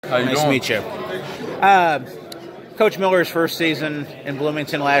How you Nice doing? to meet you. Coach Miller's first season in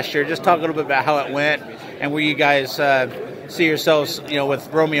Bloomington last year. Just talk a little bit about how it went and where you guys see yourselves, with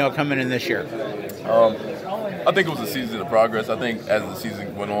Romeo coming in this year. I think it was a season of progress. I think as the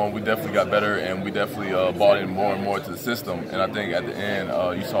season went on, we definitely got better, and we definitely bought in more and more to the system. And I think at the end,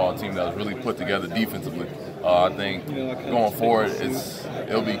 you saw a team that was really put together defensively. I think going forward,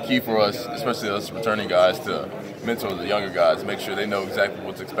 it'll be key for us, especially us returning guys, to mentor the younger guys, make sure they know exactly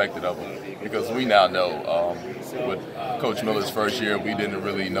what's expected of them. Because we now know, with Coach Miller's first year, we didn't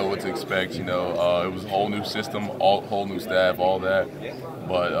really know what to expect. It was a whole new system, whole new staff, all that.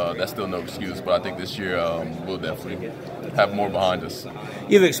 But that's still no excuse. But I think this year we'll definitely have more behind us.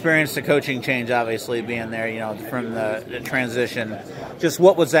 You've experienced the coaching change, obviously, being there, from the transition. Just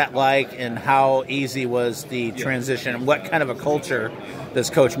what was that like, and how easy was the transition? What kind of a culture does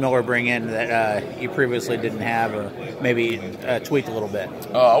Coach Miller bring in that you previously didn't have, or maybe tweak a little bit?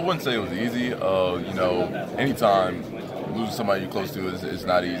 I wouldn't say it was easy. Anytime losing somebody you're close to is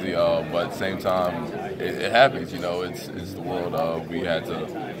not easy. But at the same time, it happens. It's the world. We had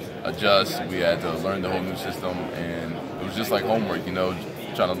to adjust. We had to learn the whole new system, and it was just like homework.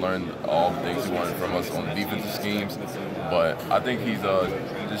 Trying to learn all the things he wanted from us on the defensive schemes. But I think he's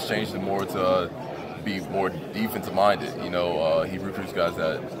just changed it more to be more defensive minded. He recruits guys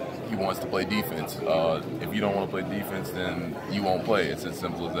that he wants to play defense. If you don't want to play defense, then you won't play. It's as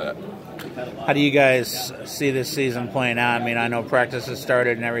simple as that. How do you guys see this season playing out? I mean, I know practice has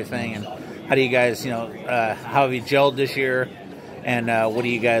started and everything, and how do you guys, how have you gelled this year, and what do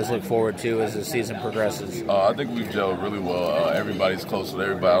you guys look forward to as the season progresses? I think we've gelled really well. Everybody's close with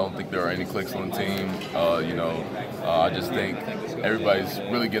everybody. I don't think there are any cliques on the team. I just think everybody's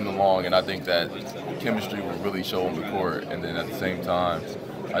really getting along, and I think that chemistry will really show on the court. And then at the same time,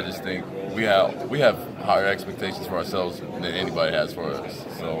 I just think we have higher expectations for ourselves than anybody has for us.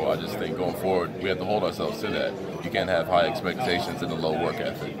 So I just think going forward, we have to hold ourselves to that. You can't have high expectations and a low work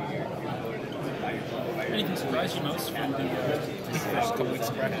ethic. Anything surprised you most from the first couple weeks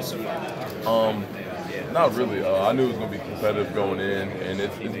of practice so far? Not really. I knew it was going to be competitive going in, and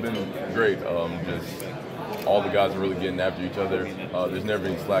it's been great. Just all the guys are really getting after each other. There's never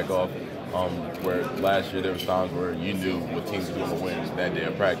any slack off. Where last year there was times where you knew what team was going to win that day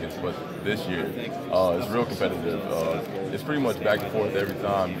of practice, but this year it's real competitive. It's pretty much back and forth every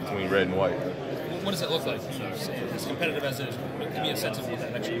time between red and white. What does it look like? As competitive as it is, give me a sense of what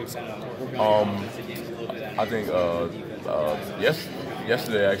that actually looks like. I think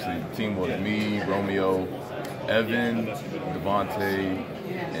yesterday actually the team was me, Romeo, Evan, Devontae,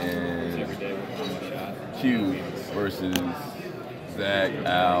 and Q versus Zach,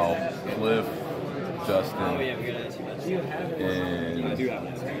 Al, Cliff, Justin, and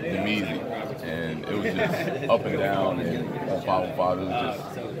Demezy. And it was just up and down, and on 5-on-5, it was just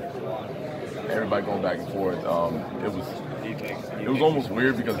everybody going back and forth. It was almost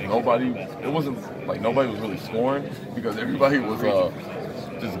weird because nobody was really scoring, because everybody was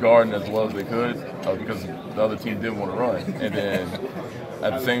just guarding as well as they could, because the other team didn't want to run. And then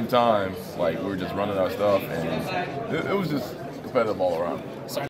at the same time, we were just running our stuff, and it was just competitive all around.